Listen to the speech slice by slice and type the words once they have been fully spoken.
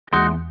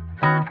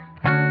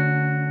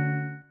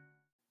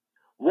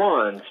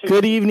One, two,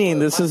 Good evening.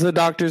 This is the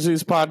Dr.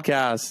 Zeus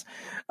podcast.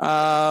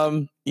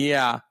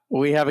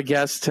 We have a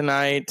guest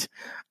tonight.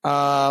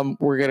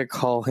 We're going to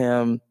call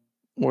him.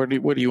 What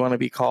do you want to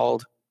be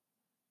called?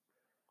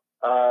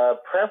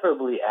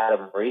 Preferably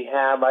Adam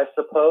Rehab, I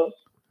suppose.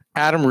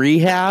 Adam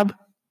Rehab?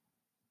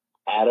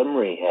 Adam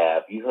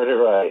Rehab. You heard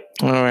it right.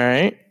 All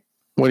right.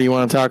 What do you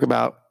want to talk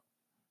about?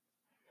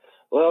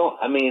 Well,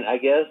 I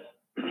guess,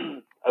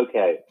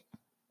 okay.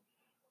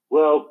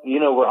 Well,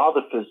 we're all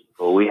the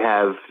physical. We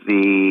have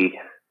the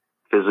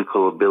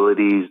physical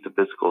abilities, the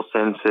physical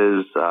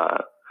senses,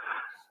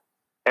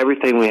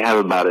 everything we have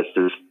about us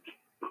is,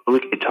 we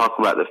could talk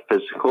about the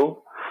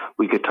physical.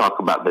 We could talk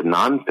about the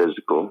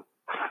non-physical.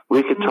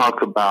 We could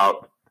talk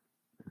about,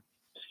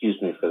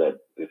 excuse me for that,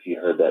 if you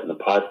heard that in the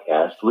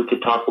podcast, we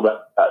could talk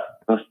about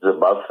things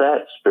above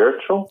that,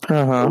 spiritual.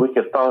 Uh-huh. We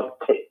could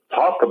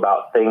talk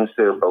about things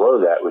that are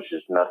below that, which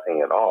is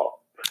nothing at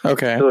all.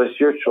 Okay. So it's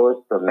your choice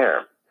from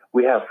there.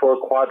 We have 4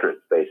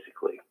 quadrants,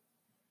 basically.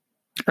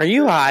 Are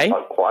you high?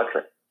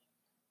 Quadrant.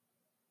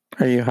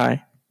 Are you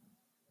high?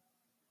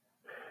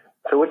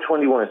 So which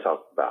one do you want to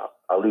talk about?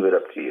 I'll leave it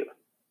up to you.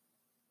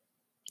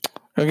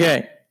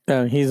 Okay.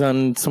 He's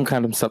on some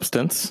kind of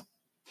substance.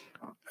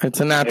 It's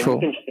a natural.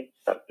 And you can change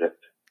the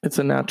subject. It's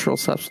a natural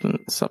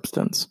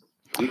substance.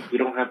 You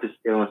don't have to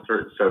stay on a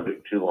certain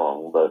subject too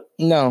long, but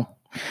no.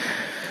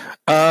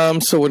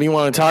 So what do you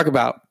want to talk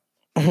about?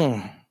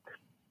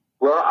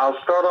 Well, I'll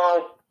start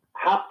off.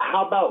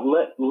 How about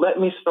let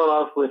me start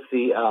off with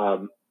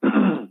the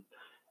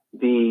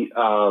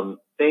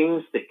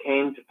things that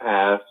came to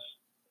pass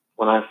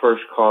when I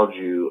first called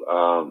you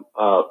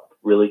up,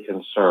 really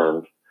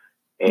concerned,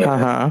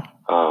 and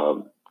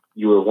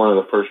you were one of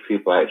the first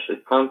people I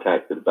actually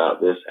contacted about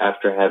this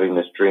after having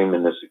this dream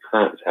and this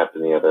occurrence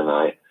happen the other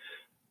night,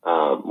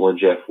 where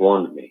Jeff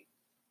warned me.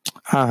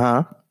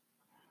 And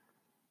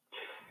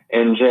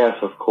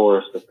Jeff, of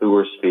course, of who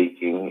we're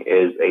speaking,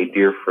 is a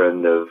dear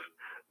friend of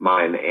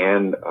mine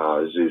and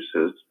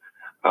Zeus's,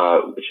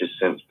 which has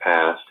since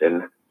passed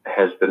and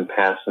has been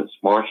passed since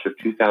March of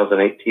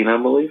 2018, I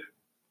believe.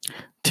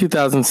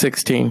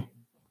 2016.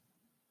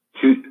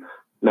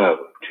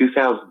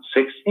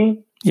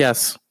 2016?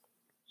 Yes.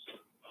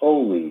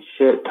 Holy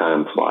shit,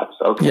 time flies.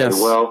 Okay,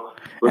 yes. Well,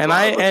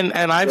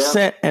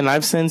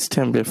 I've sensed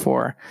him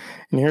before.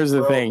 And here's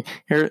the thing.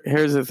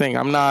 Here's the thing.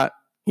 I'm not,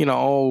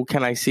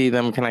 can I see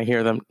them? Can I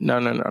hear them?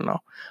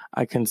 No.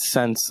 I can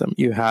sense them.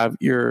 You have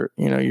your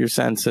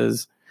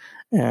senses,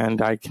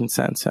 and I can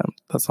sense him.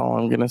 That's all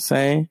I'm going to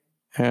say.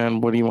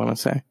 And what do you want to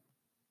say?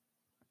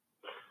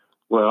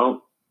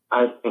 Well,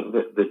 I think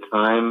that the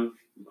time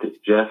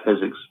that Jeff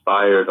has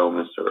expired on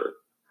this earth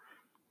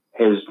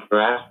has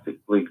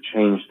drastically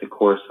changed the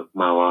course of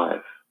my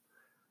life.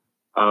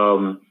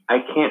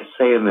 I can't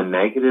say in the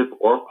negative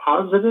or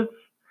positive.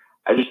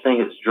 I just think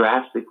it's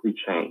drastically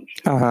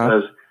changed.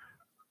 Because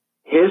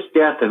his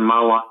death in my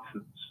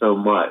life so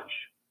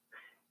much,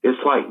 it's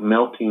like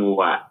melting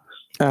wax.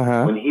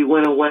 When he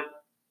went away,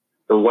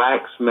 the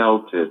wax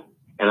melted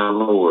and I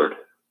lowered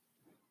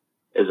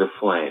as a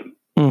flame.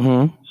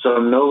 So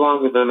I'm no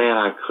longer the man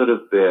I could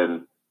have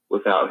been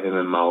without him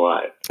in my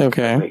life.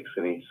 Okay. If that makes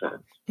any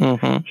sense.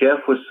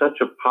 Jeff was such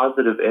a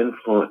positive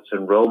influence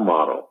and role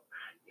model.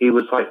 He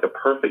was like the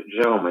perfect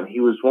gentleman. He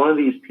was one of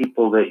these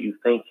people that you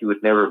think you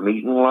would never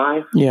meet in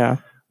life. Yeah.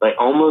 Like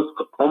almost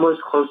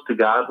close to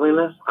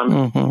godliness. I'm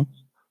 100%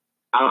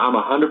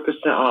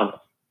 honest.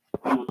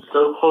 He was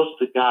so close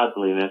to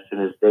godliness in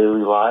his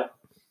daily life.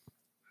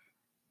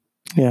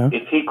 Yeah.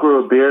 If he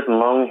grew a beard and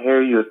long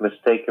hair, you would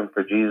mistake him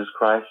for Jesus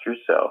Christ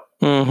yourself.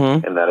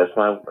 And that is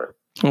my word.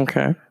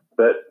 Okay.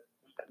 But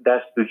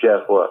that's who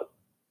Jeff was.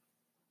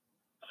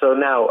 So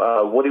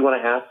now, what do you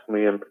want to ask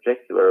me in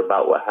particular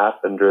about what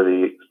happened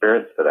during the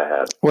experience that I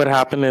had? What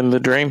happened in the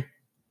dream?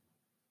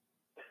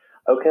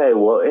 Okay,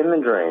 well, in the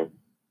dream,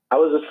 I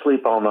was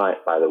asleep all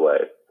night, by the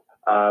way.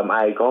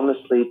 I had gone to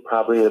sleep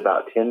probably at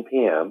about 10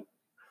 p.m.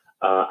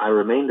 I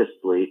remained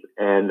asleep,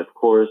 and of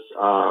course,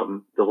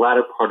 the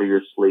latter part of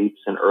your sleeps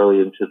and early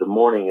into the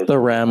morning is the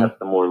REM. That's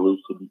the more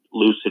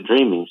lucid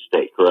dreaming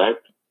state,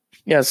 correct?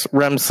 Yes,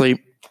 REM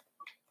sleep.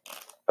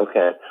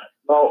 Okay.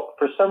 Well,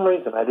 for some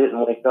reason, I didn't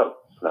wake up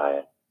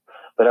tonight,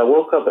 but I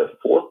woke up at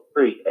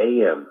 4:30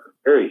 a.m.,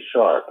 very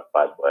sharp,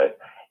 by the way,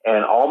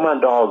 and all my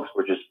dogs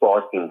were just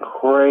barking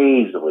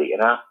crazily.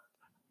 And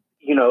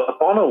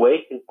upon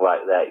awakening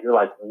like that, you're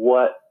like,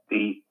 what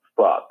the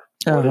fuck?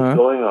 What is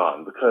going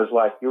on? Because,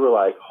 you were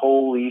like,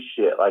 holy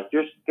shit.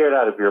 You're scared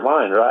out of your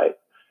mind, right?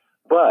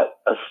 But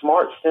a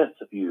smart sense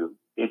of you,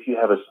 if you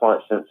have a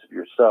smart sense of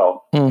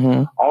yourself,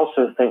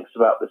 also thinks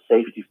about the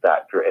safety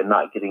factor and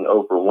not getting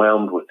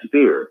overwhelmed with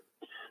fear.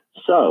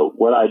 So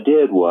what I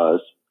did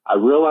was I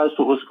realized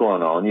what was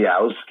going on. Yeah,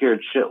 I was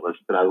scared shitless,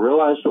 but I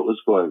realized what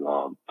was going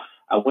on.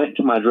 I went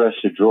to my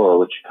dresser drawer,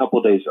 which a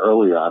couple days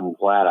earlier, I'm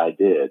glad I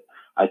did.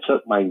 I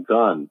took my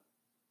gun,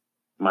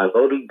 my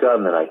loaded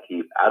gun that I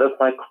keep, out of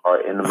my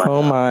car into my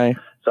house. My.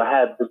 So I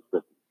had this.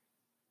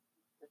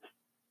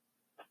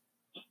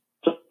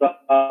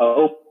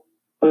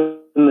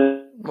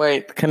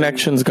 Wait, the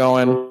connection's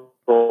going.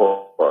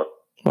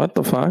 What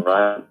the fuck?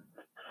 Right.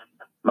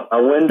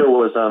 My window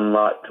was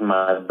unlocked to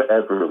my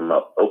bedroom. I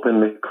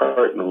opened the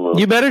curtain a little.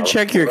 You better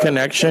check your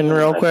connection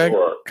real quick,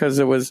 because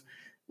it was,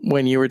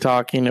 when you were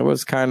talking, it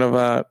was kind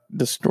of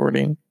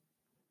distorting.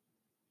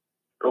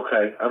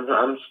 Okay,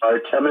 I'm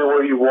sorry. Tell me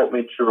where you want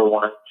me to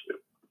rewind to.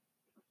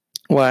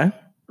 What?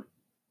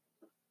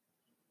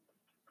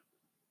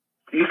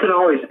 You can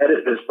always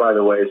edit this, by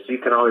the way, so you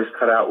can always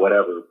cut out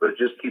whatever, but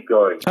just keep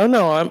going. Oh,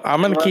 no,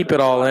 I'm going to keep it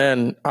all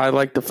in. I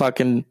like to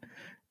fucking,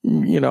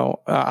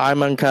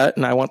 I'm uncut,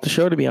 and I want the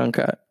show to be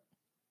uncut.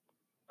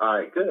 All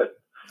right, good.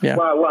 Yeah.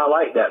 Well, I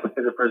like that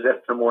because it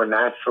presents a more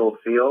natural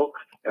feel,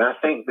 and I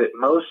think that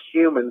most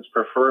humans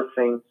prefer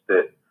things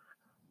that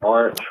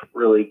aren't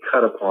really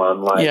cut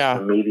upon, like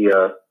the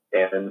media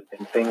and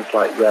things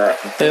like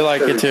that. And they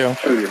like it too.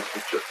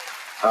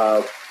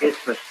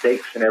 It's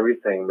mistakes and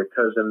everything,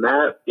 because in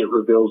that it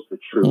reveals the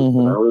truth. Mm-hmm.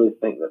 And I really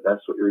think that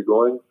that's what you're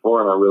going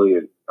for, and I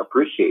really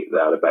appreciate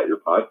that about your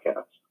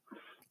podcast.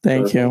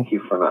 Thank you. Thank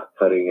you for not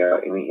cutting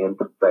out any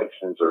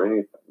imperfections or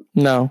anything.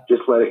 No.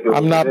 Just let it go.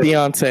 I'm not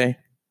Beyonce.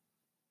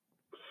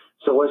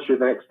 So what's your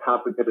next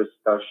topic of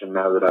discussion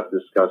now that I've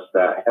discussed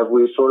that? Have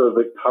we sort of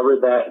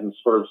covered that in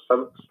sort of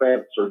some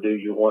extent, or do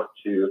you want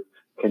to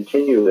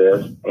continue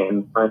this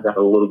and find out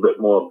a little bit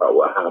more about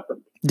what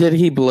happened? Did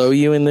he blow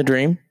you in the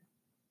dream?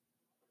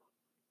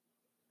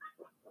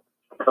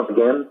 Come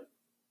again?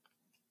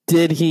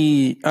 Did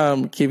he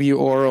give you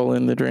oral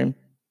in the dream?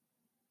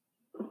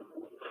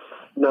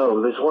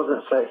 No, this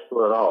wasn't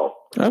sexual at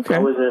all. Okay. I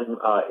was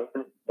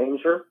in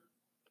danger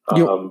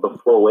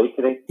before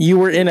awakening. You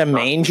were in a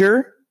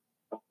manger?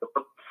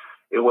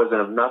 It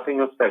wasn't of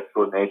nothing of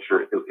sexual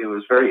nature. It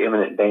was very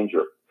imminent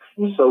danger.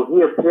 So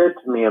he appeared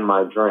to me in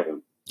my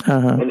dream.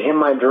 Uh-huh. And in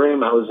my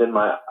dream, I was in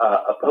my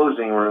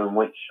opposing room,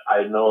 which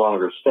I no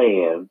longer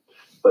stay in.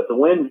 But the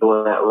window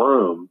in that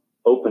room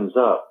opens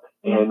up.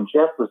 And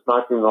Jeff was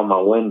knocking on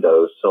my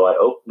window. So I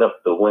opened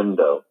up the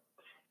window.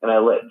 And I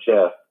let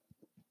Jeff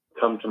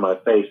come to my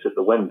face at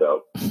the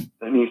window.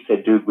 And he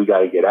said, dude, we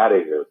got to get out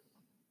of here.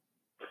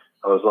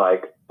 I was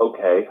like,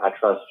 okay, I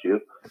trust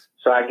you.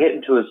 So I get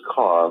into his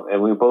car,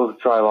 and we both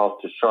drive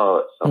off to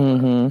Charlotte somewhere.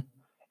 Mm-hmm.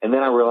 And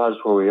then I realize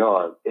where we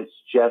are. It's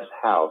Jeff's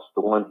house,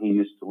 the one he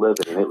used to live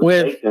in. And it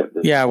was vacant at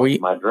this point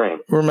in my dream.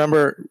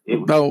 Remember,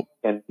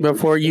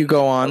 before you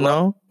go on,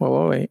 though,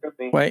 wait.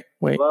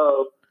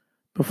 Hello?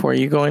 Before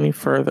you go any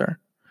further,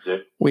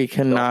 we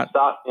cannot.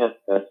 Don't stop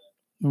this.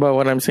 But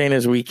what I'm saying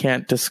is we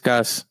can't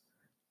discuss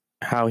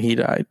how he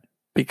died,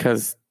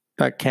 because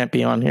that can't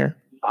be on here.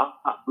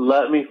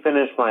 Let me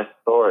finish my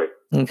story.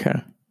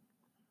 Okay.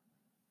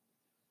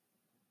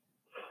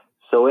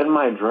 So in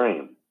my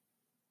dream,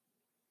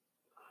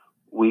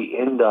 we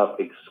end up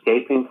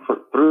escaping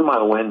through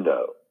my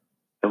window,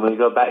 and we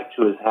go back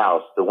to his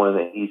house, the one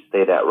that he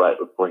stayed at right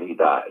before he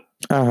died.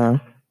 Uh-huh.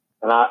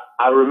 And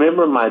I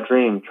remember my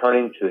dream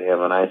turning to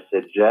him, and I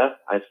said, Jeff,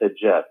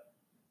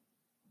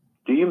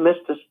 do you miss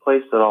this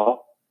place at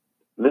all?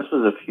 And this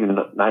was a few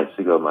nights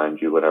ago, mind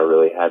you, when I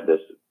really had this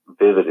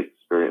vivid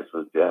experience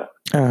with Jeff.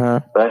 Uh-huh.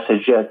 But I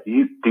said, Jeff, do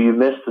you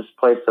miss this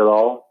place at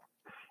all?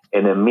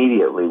 And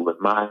immediately,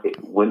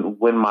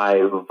 when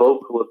my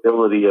vocal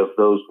ability of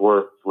those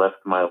words left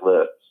my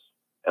lips,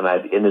 and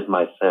I'd ended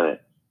my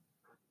sentence,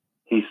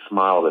 he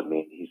smiled at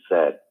me. He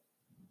said,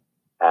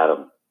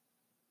 Adam,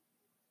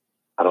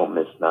 I don't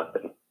miss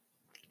nothing.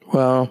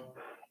 Well,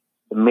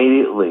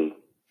 immediately,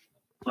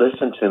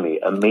 listen to me.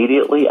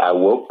 Immediately, I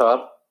woke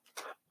up.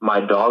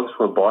 My dogs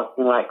were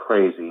barking like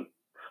crazy.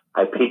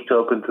 I peeked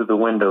open through the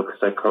window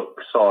because I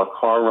saw a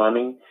car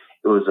running.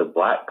 It was a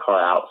black car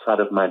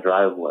outside of my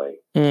driveway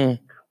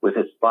with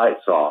its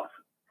lights off,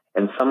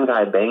 and some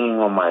guy banging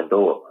on my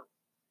door.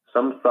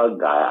 Some thug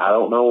guy. I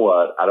don't know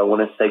what. I don't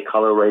want to say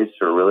color, race,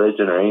 or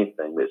religion or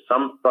anything, but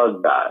some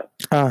thug guy.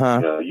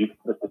 Uh-huh. You can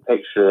put the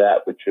picture of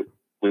that,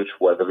 which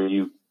whatever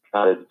you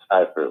try to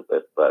decipher it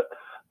with, but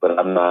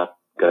I'm not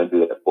going to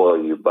do that for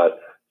you. But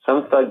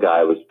some thug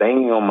guy was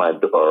banging on my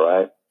door,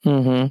 right?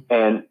 Mm-hmm.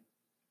 And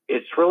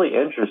it's really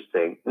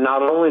interesting,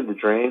 not only the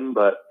dream,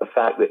 but the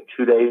fact that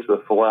 2 days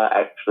before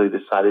I actually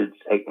decided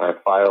to take my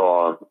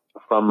firearm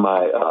from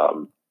my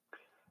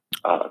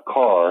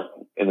car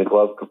in the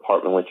glove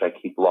compartment, which I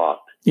keep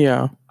locked.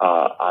 Yeah.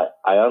 I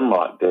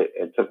unlocked it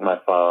and took my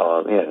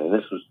firearm in, and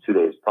this was 2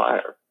 days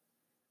prior.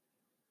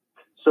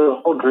 So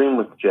the whole dream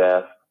with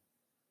Jeff,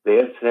 the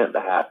incident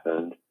that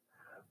happened,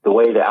 the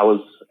way that I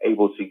was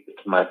able to get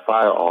to my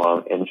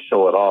firearm and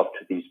show it off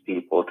to these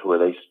people to where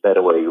they sped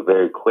away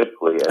very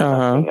quickly.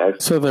 Uh-huh.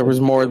 So there was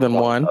more than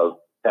one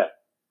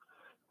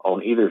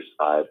on either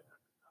side.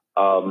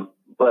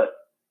 But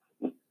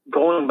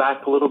going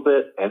back a little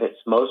bit, and it's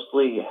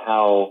mostly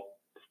how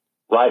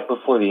right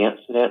before the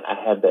incident, I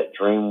had that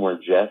dream where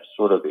Jeff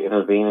sort of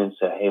intervened and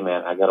said, hey,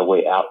 man, I got a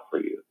way out for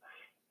you.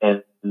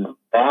 And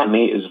that, to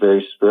me, is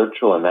very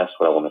spiritual, and that's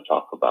what I want to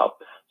talk about.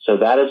 So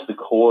that is the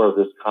core of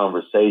this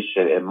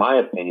conversation, in my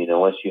opinion,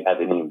 unless you have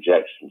any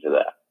objection to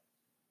that.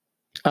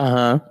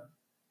 Uh-huh.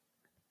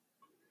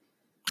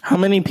 How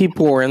many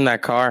people were in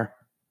that car?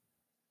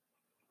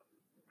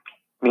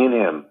 Me and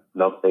him,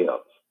 nobody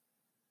else.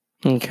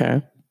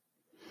 Okay.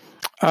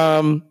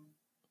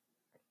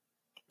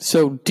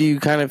 So do you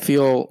kind of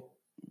feel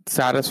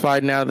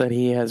satisfied now that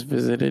he has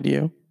visited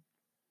you?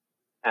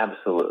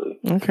 Absolutely.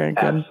 Okay, good.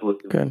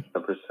 Absolutely. Good.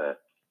 100%.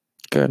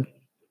 Good.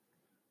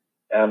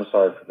 I'm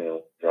sorry for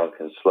being drunk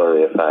and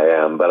slurry if I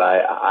am, but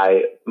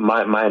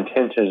my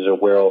intentions are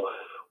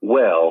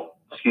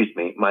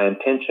my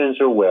intentions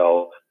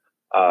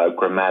are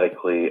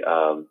grammatically,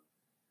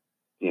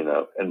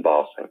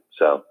 embossing.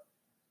 So.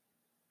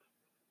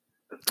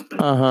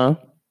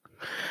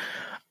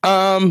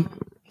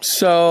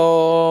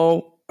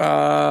 So,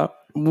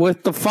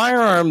 with the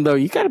firearm though,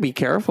 you got to be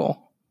careful.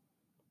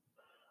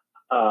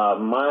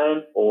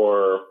 Mine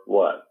or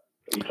what?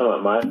 Are you talking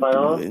about my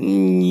firearm?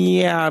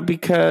 Yeah,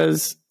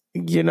 because,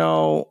 Okay,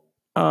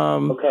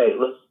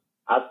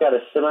 I've got a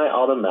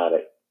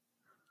semi-automatic.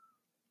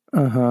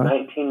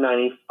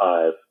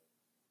 1995.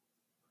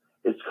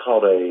 It's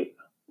called a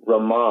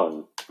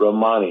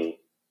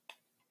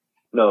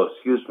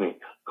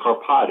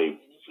Carpati.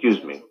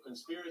 Excuse me.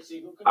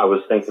 I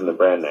was thinking the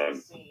brand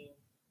name.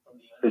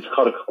 It's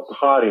called a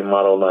Carpati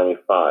Model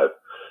 95.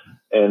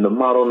 And the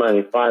Model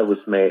 95 was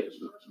made,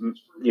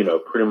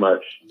 pretty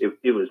much,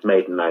 it was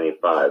made in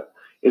 95.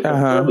 It's a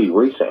fairly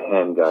recent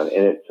handgun,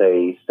 and it's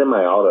a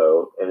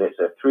semi-auto, and it's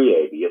a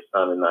 380. It's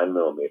not a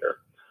 9mm,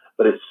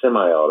 but it's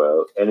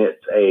semi-auto, and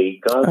it's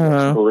a gun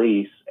that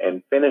police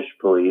and Finnish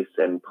police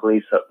and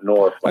police up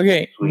north,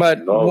 Norway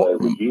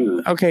would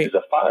use as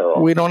a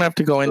firearm. We don't have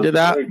to go into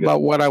that,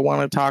 but what I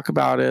want to talk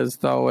about is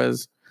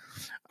because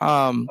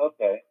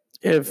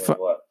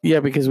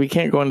we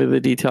can't go into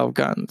the detail of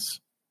guns.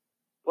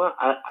 Well,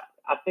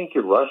 I think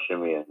you're rushing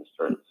me in a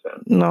certain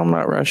sense. No, I'm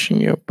not rushing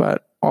you,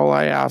 but all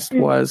I asked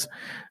was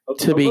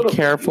to be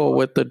careful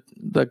with the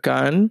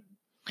gun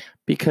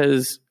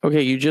because,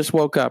 you just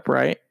woke up,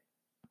 right?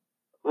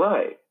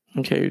 Right.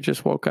 Okay, you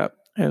just woke up.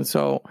 And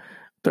so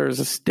there's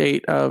a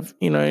state of,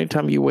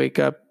 anytime you wake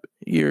up,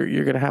 you're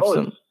going to have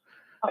some...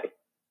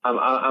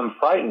 I'm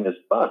frightened as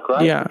fuck,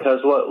 right? Yeah.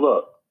 Because,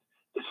 look,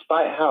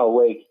 despite how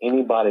awake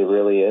anybody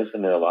really is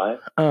in their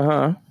life...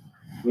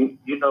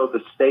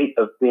 the state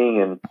of being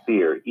in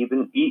fear,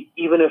 even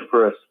if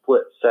for a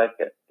split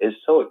second, is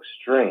so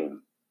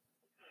extreme.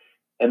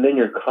 And then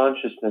your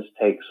consciousness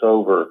takes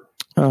over.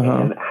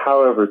 And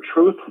however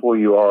truthful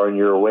you are in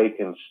your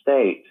awakened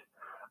state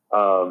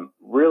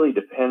really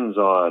depends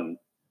on,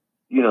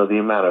 the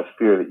amount of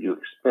fear that you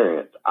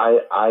experience.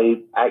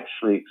 I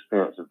actually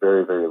experience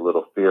very, very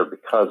little fear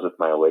because of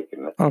my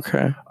awakeness.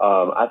 Okay.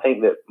 I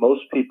think that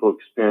most people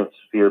experience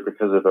fear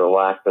because of their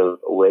lack of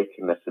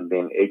awakeness and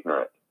being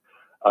ignorant.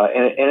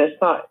 And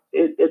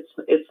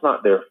it's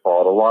not their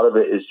fault. A lot of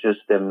it is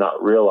just them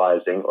not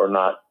realizing or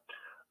not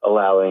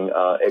allowing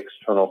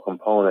external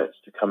components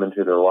to come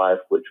into their life,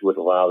 which would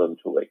allow them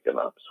to waken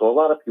up. So a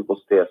lot of people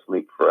stay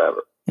asleep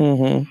forever.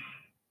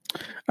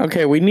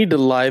 Okay, we need to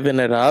liven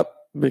it up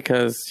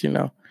because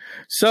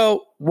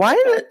So why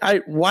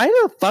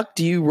the fuck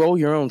do you roll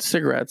your own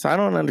cigarettes? I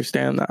don't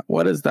understand that.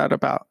 What is that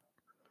about?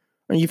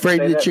 Are you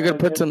afraid that you're going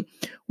to put some...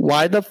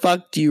 Why the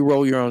fuck do you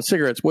roll your own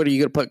cigarettes? What, are you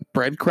going to put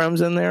breadcrumbs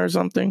in there or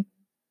something?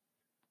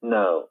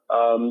 No.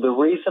 The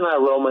reason I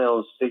roll my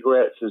own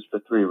cigarettes is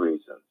for 3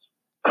 reasons.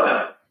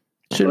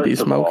 Shouldn't be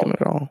smoking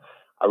at all.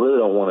 I really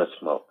don't want to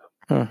smoke.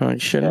 You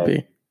shouldn't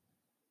be.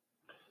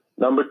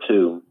 Number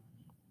 2,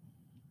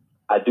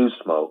 I do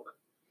smoke.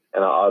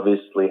 And I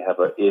obviously have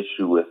an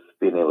issue with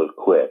being able to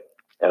quit.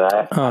 And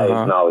I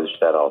acknowledge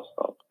that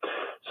also.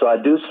 So I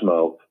do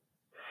smoke.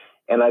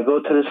 And I go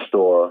to the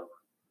store.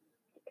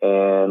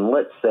 And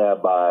let's say I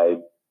buy,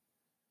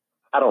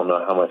 I don't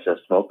know how much I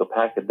smoke, a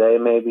pack a day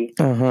maybe.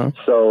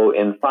 So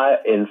in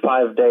 5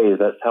 days,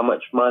 that's how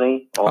much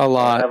money? A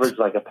lot. On average,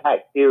 like a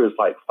pack here is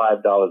like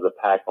 $5 a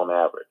pack on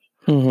average.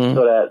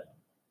 So that's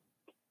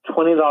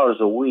 $20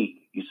 a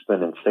week you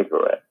spend in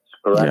cigarettes,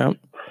 correct? Yeah.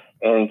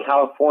 And in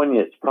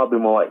California, it's probably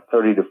more like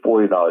 $30 to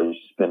 $40 you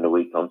spend a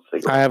week on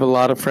cigarettes. I have a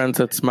lot of friends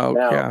that smoke,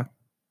 Now,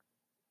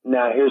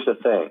 here's the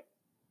thing.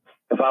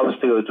 If I was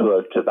to go to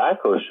a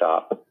tobacco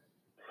shop,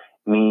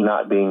 me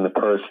not being the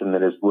person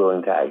that is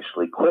willing to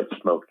actually quit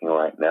smoking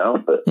right now,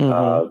 but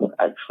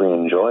actually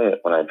enjoy it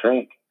when I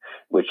drink,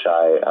 which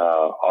I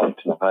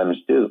oftentimes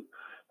do.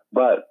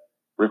 But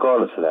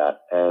regardless of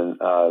that, and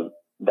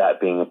that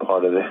being a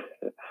part of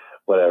it,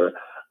 whatever.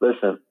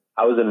 Listen,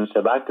 I was in a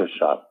tobacco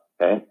shop,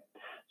 okay?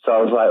 So I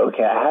was like,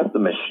 okay, I have the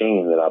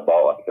machine that I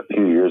bought like a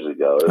few years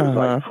ago. It was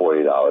like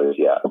 $40,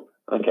 yeah.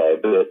 Okay,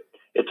 but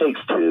it takes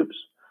tubes.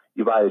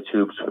 You buy the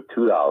tubes for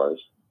 $2.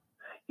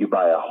 You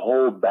buy a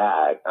whole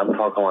bag. I'm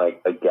talking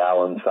like a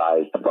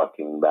gallon-sized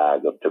fucking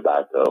bag of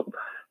tobacco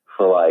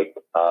for like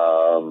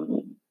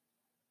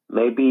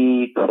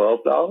maybe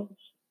 $12.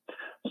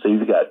 So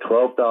you've got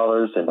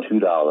 $12 and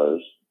 $2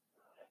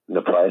 in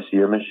the price of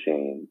your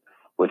machine,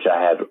 which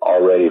I had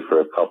already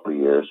for a couple of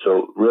years.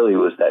 So really it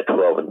was that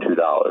 $12 and $2,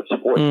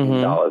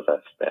 $14 I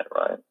spent,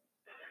 right?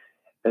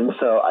 And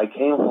so I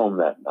came home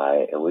that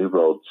night and we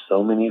rolled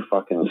so many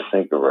fucking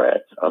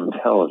cigarettes, I'm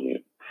telling you.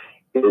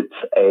 It's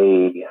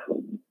a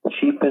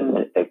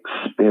cheapened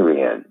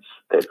experience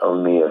that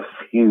only a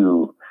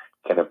few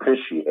can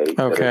appreciate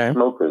that are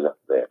smokers out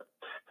there.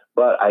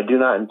 But I do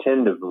not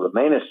intend to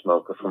remain a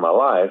smoker for my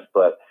life.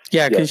 But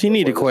yeah, because you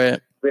need to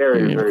quit.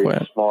 Very, very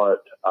smart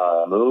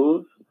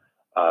move.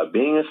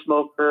 Being a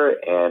smoker,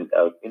 and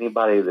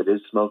anybody that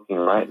is smoking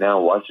right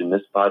now watching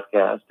this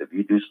podcast, if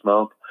you do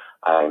smoke,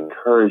 I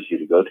encourage you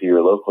to go to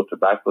your local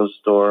tobacco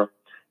store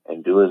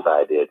and do as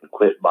I did and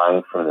quit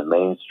buying from the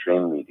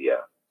mainstream media.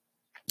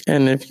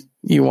 And if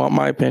you want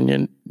my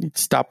opinion, you'd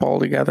stop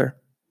altogether.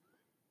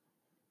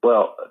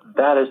 Well,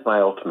 that is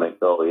my ultimate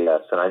goal,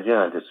 yes, and I do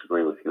not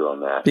disagree with you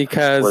on that.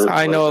 Because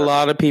I know a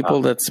lot of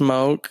people that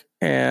smoke,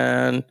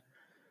 and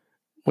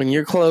when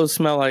your clothes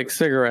smell like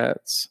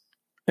cigarettes,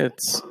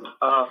 it's...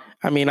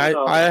 I mean,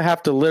 I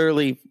have to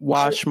literally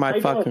wash my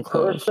fucking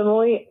clothes.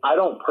 I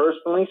don't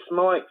personally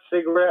smell like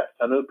cigarettes.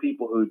 I know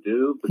people who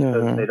do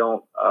because they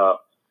don't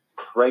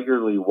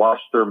regularly wash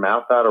their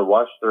mouth out or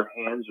wash their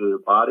hands or their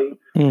body.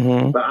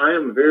 But I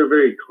am very,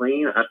 very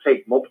clean. I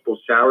take multiple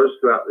showers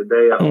throughout the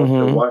day. I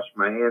also wash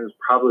my hands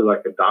probably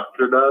like a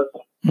doctor does.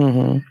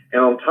 And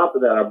on top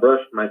of that, I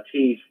brush my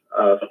teeth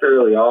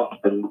fairly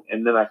often,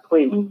 and then I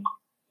clean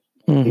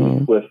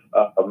teeth with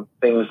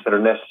things that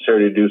are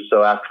necessary to do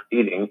so after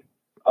eating.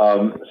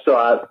 So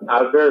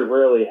I very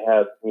rarely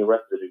have any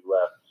residue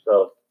left.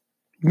 So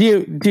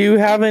do you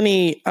have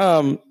any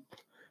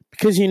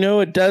because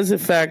it does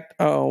affect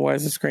why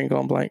is the screen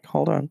going blank?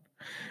 Hold on.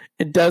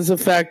 It does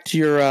affect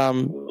your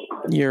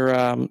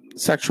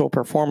sexual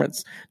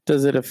performance.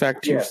 Does it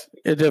affect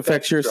it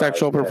affects your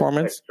sexual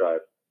performance?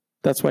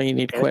 That's why you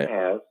need to quit. It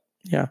has.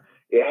 Yeah.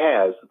 It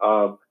has.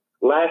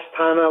 Last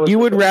time I was You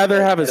would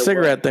rather have a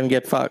cigarette than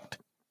get fucked.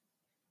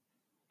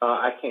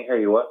 I can't hear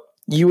you. What?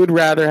 You would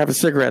rather have a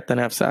cigarette than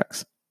have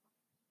sex.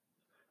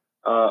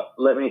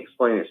 Let me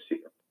explain it to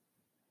you.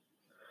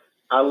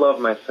 I love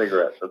my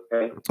cigarettes,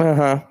 okay?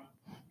 I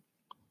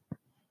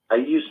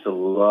used to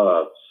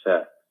love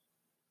sex.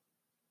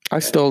 I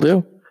still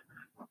do.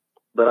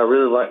 But I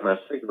really like my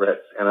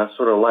cigarettes, and I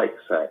sort of like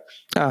sex.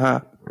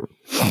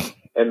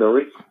 And the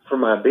reason for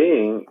my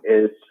being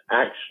is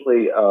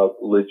actually a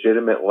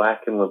legitimate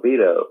lack in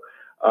libido.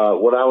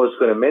 What I was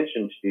going to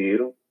mention to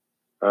you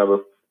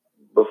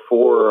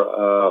before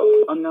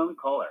unknown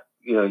caller,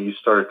 you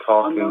started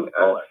talking,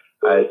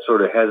 I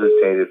sort of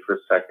hesitated for a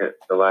second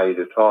to allow you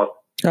to talk.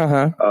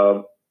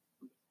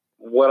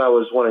 What I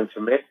was wanting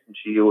to mention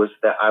to you was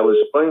that I was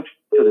going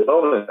to the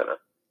wellness center,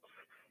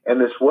 and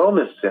this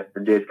wellness center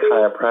did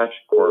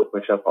chiropractic work,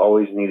 which I've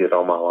always needed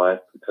all my life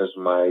because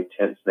of my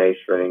tense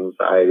nature and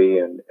anxiety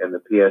and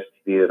the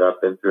PTSD that I've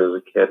been through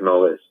as a kid and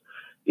all this.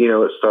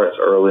 It starts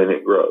early and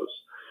it grows.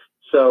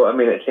 So, I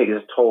mean, it takes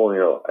a toll on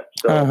your life.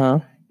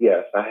 So,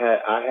 yes,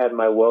 I had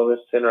my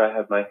wellness center. I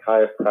had my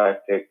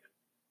chiropractic.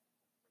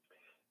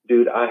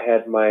 Dude, I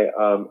had my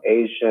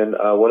Asian,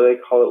 what do they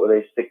call it, where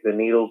they stick the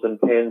needles and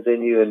pins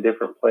in you in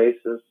different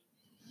places?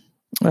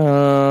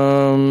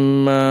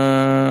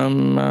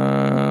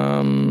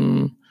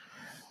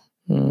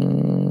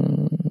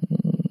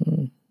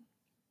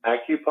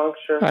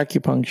 Acupuncture?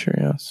 Acupuncture,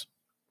 yes.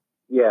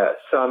 Yeah,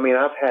 so I mean,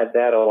 I've had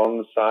that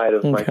alongside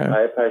of my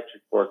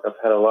chiropractic work. I've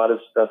had a lot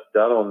of stuff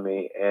done on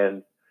me,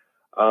 and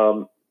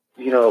I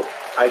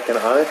can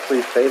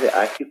honestly say that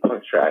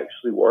acupuncture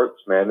actually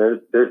works, man.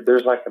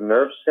 There's like a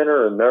nerve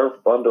center, a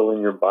nerve bundle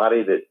in your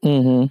body that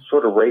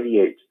sort of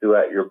radiates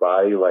throughout your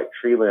body like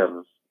tree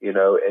limbs,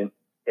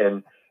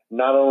 and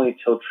not only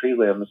till tree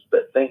limbs,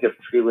 but think if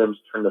tree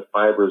limbs turn to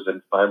fibers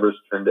and fibers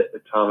turn to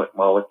atomic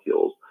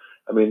molecules.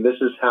 I mean,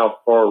 this is how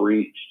far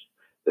reached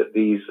that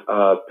these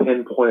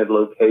pinpointed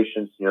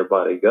locations in your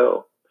body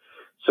go.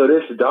 So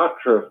this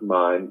doctor of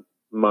mine,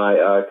 my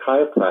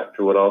chiropractor,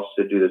 would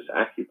also do this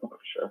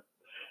acupuncture.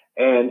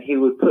 And he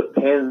would put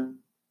pins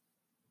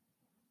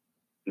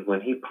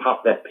when he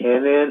popped that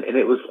pin in, and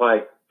it was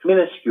like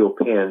minuscule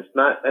pins.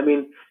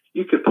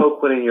 You could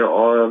poke one in your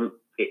arm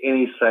at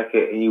any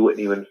second and you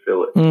wouldn't even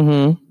feel it.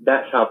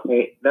 That's how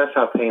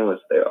painless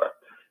they are.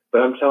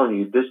 But I'm telling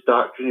you, this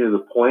doctor knew the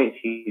points.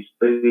 He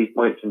studied these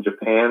points in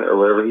Japan or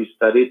wherever he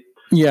studied.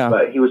 Yeah.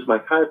 But he was my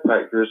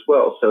chiropractor as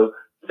well. So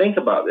think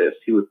about this.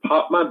 He would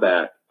pop my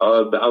back.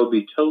 I would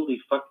be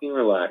totally fucking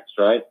relaxed,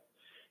 right?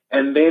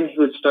 And then he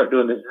would start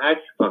doing this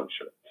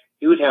acupuncture.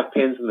 He would have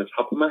pins in the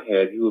top of my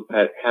head. He would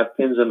have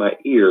pins in my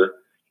ear,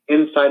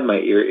 inside my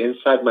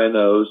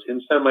nose,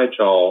 inside my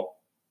jaw,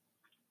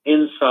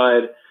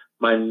 inside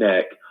my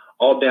neck,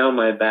 all down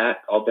my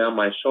back, all down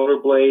my shoulder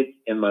blades,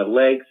 in my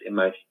legs, in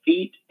my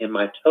feet, in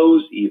my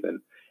toes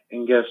even.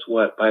 And guess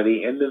what? By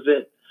the end of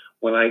it,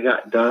 when I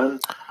got done,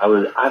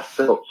 I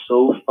felt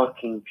so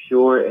fucking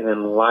pure and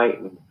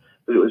enlightened.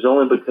 But it was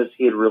only because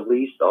he had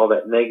released all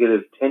that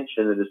negative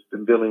tension that has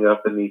been building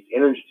up in these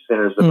energy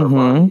centers of our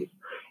bodies.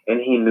 And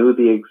he knew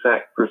the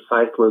exact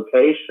precise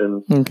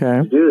locations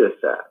to do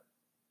this at.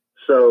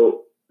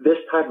 So this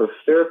type of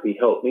therapy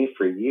helped me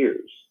for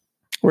years.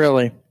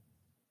 Really?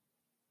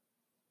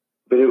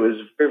 But it was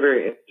very,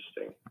 very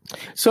interesting.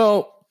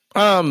 So,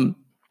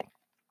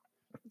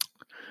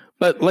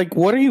 But like,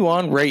 what are you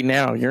on right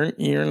now?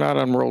 You're not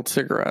on rolled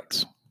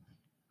cigarettes.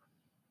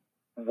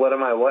 What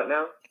am I? What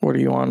now? What are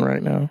you on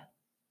right now?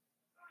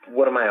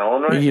 What am I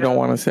on right now? You don't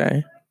want to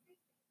say.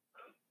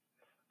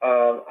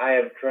 I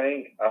have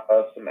drank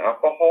some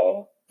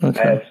alcohol. Okay.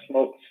 I have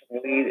smoked some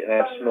weed, and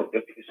I've smoked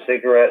a few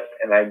cigarettes,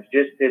 and I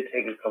just did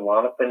take a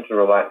Klonopin to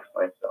relax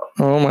myself.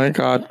 Oh my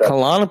God,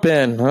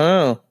 Klonopin,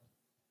 huh?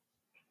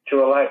 To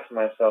relax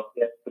myself,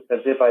 yes, because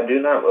if I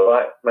do not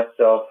relax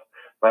myself,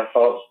 my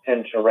thoughts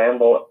tend to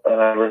ramble,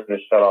 and I'm ready to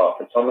shut off.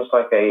 It's almost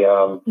like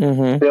a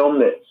film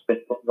that's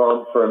been going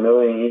on for a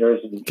million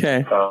years. And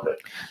Okay. found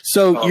it.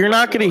 So you're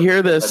not going to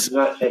hear this I do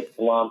not take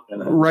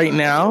Klonopin right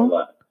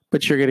now,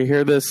 but you're going to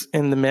hear this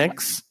in the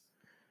mix.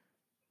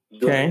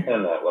 Okay.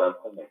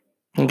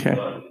 Okay.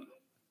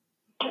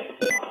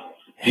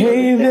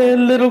 Hey there,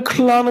 little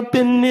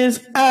Klonopin,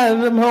 is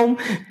Adam home?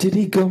 Did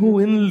he go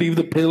and leave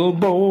the pill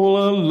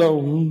bowl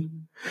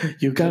alone?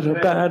 You got a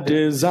bad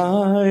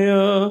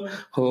desire.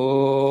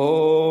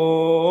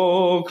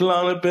 Oh,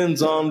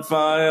 Klonopin's on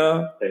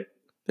fire.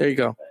 There you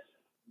go.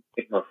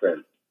 Hey, my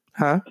friend.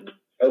 Huh?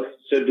 Okay,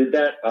 so did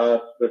that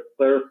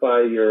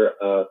clarify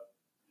your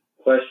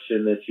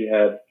question that you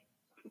had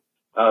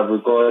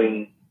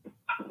regarding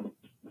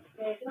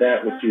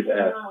that which you've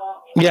asked?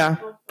 Yeah,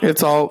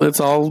 it's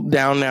all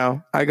down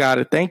now. I got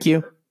it. Thank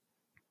you.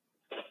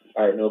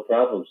 All right, no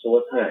problem. So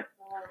what's next?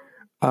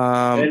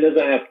 And it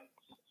doesn't have to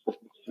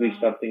be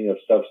something of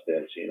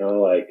substance,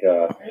 like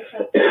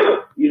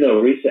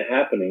recent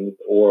happenings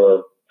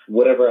or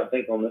whatever I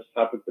think on this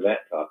topic or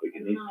that topic.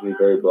 It needs to be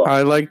very broad.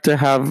 I like to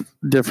have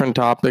different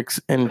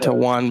topics into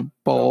one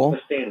bowl. I don't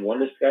want to stay in one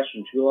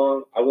discussion too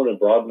long. I want to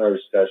broaden our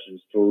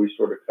discussions to where we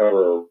sort of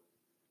cover.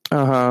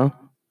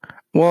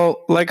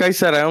 Well, like I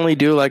said, I only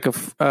do like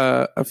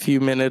a few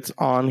minutes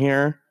on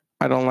here.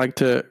 I don't like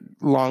to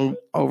long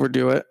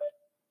overdo it.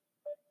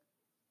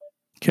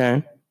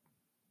 Okay.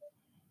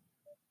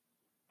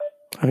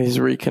 Oh, he's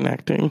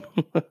reconnecting.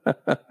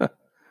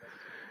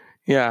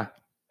 Yeah.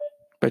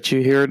 But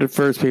you hear it at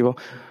first, people.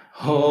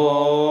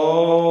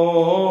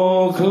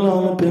 Oh,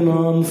 Klonopin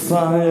on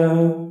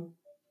fire.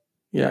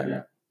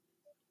 Yeah.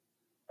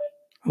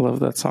 I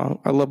love that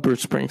song. I love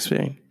Bruce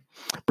Springsteen.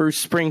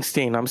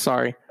 I'm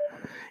sorry.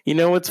 You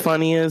know what's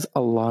funny is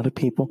a lot of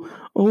people,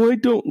 I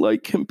don't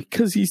like him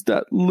because he's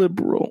that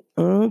liberal.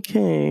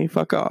 Okay,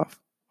 fuck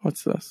off.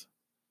 What's this?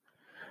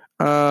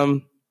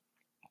 That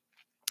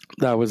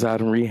was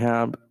out in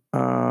rehab.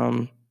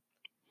 But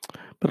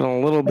in a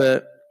little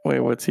bit, wait,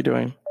 what's he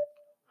doing?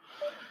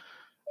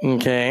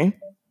 Okay.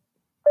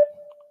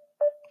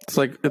 It's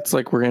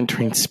like we're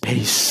entering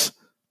space.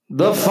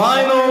 The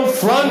final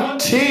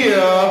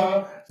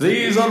frontier.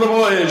 These are the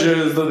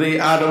voyages of the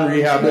Adam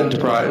Rehab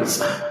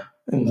Enterprise.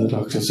 And the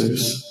Dr.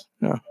 Zeus.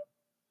 Yeah.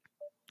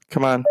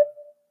 Come on.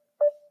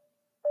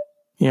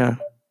 Yeah.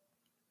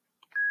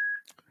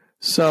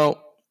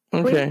 So,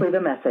 okay. Please leave a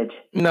message.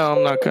 No,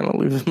 I'm not going to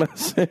leave a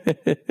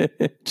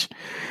message.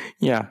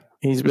 Yeah.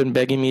 He's been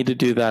begging me to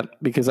do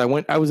that because I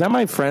was at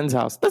my friend's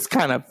house. This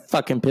kind of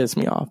fucking pissed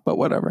me off, but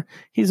whatever.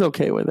 He's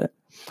okay with it.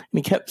 And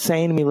he kept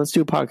saying to me, let's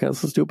do a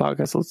podcast.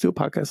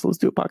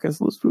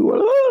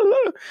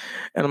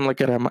 And I'm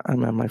like,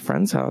 I'm at my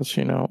friend's house,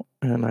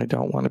 and I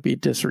don't want to be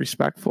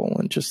disrespectful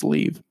and just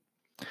leave.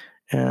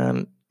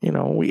 And,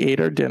 we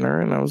ate our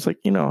dinner and I was like,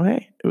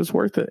 hey, it was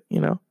worth it,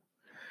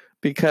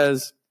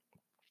 because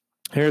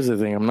here's the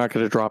thing. I'm not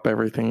going to drop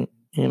everything,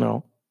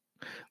 There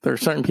are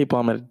certain people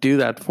I'm going to do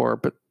that for,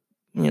 but,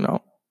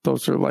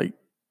 those are like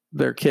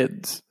their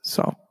kids.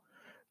 So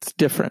it's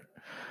different.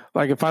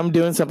 Like if I'm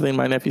doing something,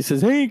 my nephew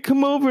says, hey,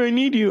 come over, I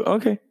need you.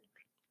 Okay.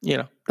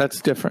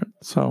 That's different.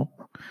 So,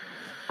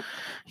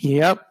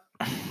 yep.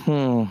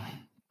 I'm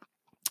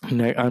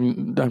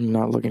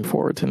not looking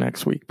forward to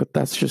next week, but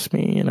that's just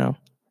me, and,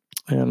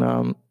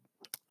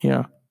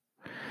 yeah.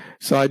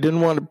 So I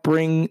didn't want to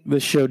bring the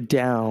show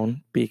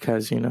down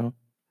because,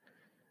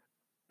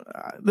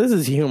 this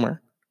is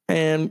humor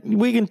and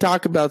we can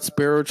talk about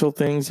spiritual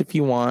things if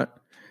you want.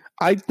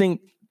 I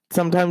think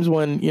sometimes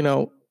when,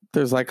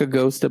 there's like a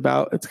ghost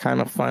about, it's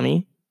kind of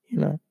funny,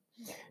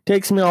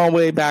 takes me all the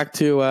way back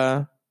to,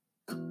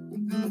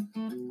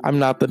 I'm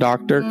not the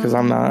doctor because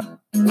I'm not.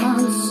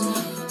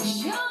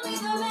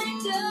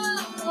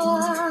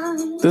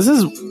 This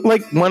is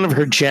like one of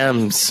her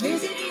gems.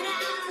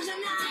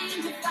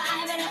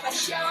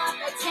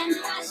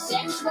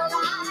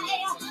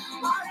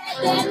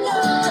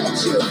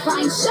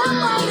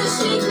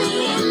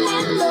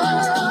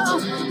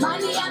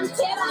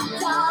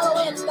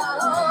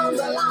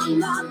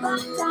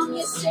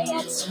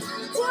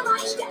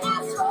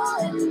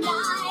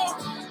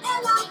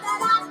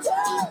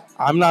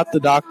 I'm not the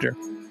doctor.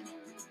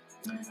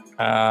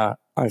 I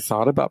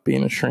thought about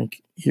being a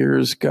shrink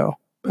years ago,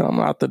 but I'm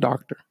not the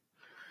doctor.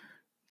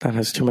 That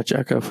has too much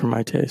echo for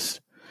my taste.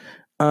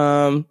 You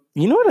know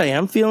what I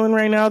am feeling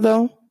right now,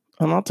 though?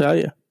 And I'll tell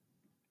you.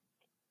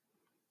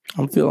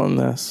 I'm feeling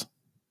this.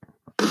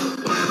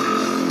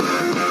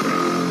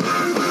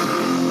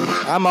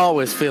 I'm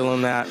always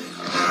feeling that.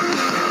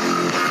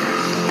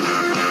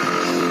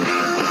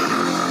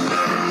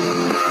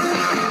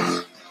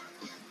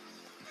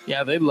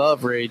 Yeah, they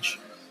love Rage.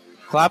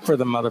 Clap for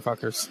the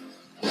motherfuckers.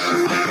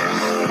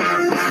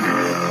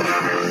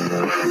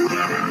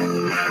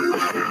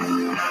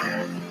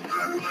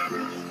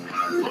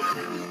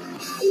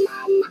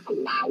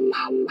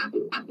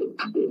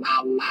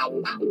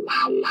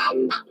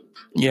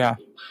 Yeah.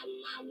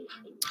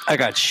 I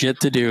got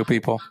shit to do,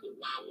 people.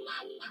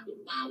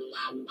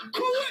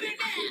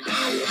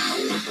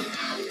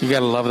 You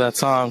gotta love that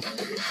song.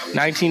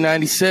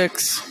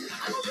 1996.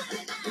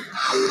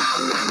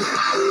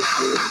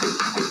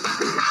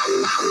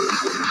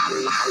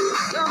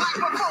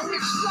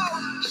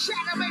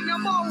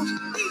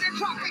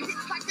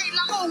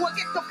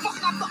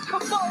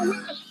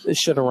 They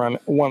should have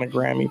won a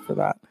Grammy for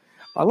that.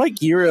 I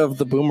like Year of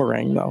the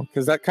Boomerang, though,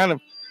 because that kind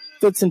of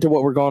fits into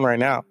what we're going right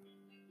now.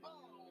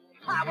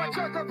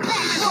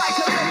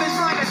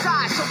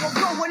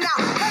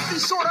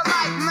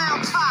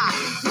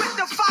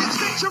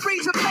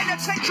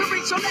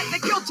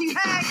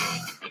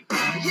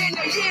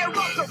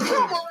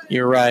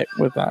 You're right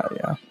with that,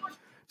 yeah.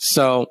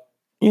 So,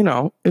 you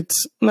know,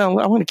 I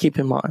want to keep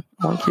him on.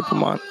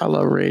 I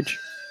love Rage.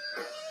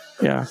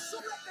 Yeah.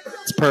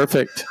 It's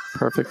perfect.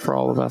 Perfect for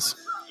all of us.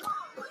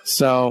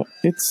 So,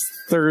 it's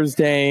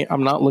Thursday.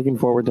 I'm not looking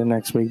forward to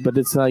next week, but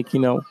it's like, you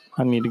know,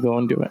 I need to go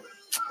and do it.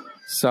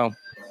 So,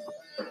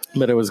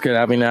 but it was good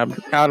having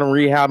Adam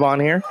Rehab on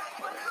here.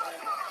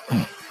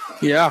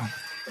 Yeah.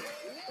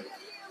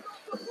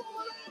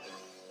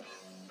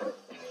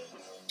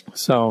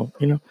 So,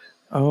 you know,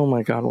 oh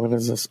my God, what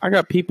is this? I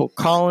got people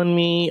calling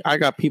me. I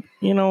got people,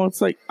 you know,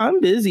 it's like,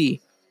 I'm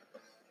busy.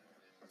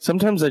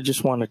 Sometimes I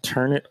just want to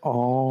turn it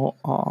all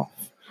off.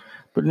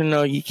 But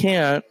no, you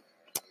can't.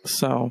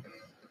 So,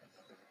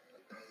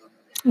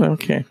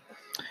 okay.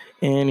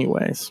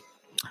 Anyways,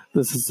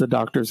 this is the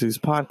Dr. Zeus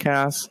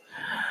podcast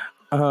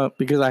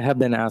because I have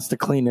been asked to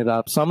clean it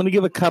up. So I'm going to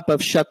give a cup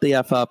of shut the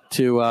F up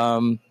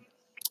to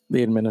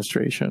the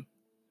administration.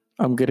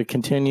 I'm going to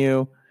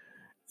continue,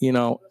 you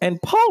know.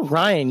 And Paul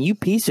Ryan, you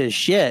piece of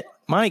shit.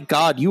 My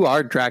God, you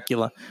are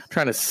Dracula.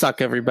 Trying to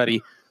suck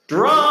everybody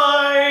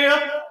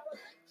dry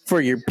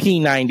for your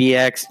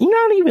P90X.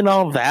 You're not even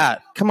all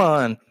that. Come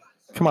on.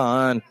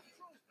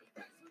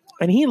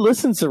 And he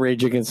listens to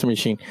Rage Against the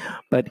Machine.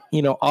 But,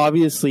 you know,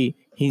 obviously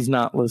he's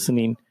not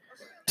listening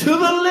to the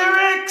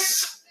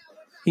lyrics.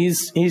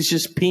 He's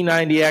just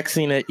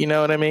P90Xing it. You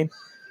know what I mean?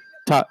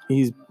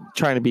 He's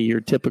trying to be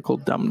your typical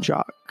dumb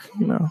jock,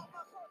 you know.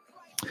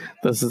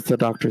 This is the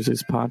Dr.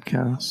 Zeus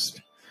podcast.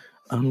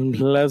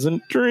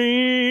 Unpleasant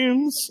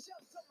dreams.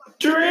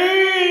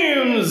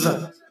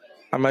 I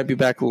might be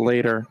back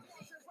later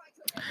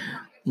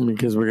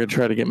because we're going to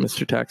try to get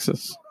Mr.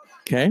 Texas.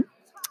 Okay?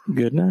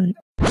 Good night.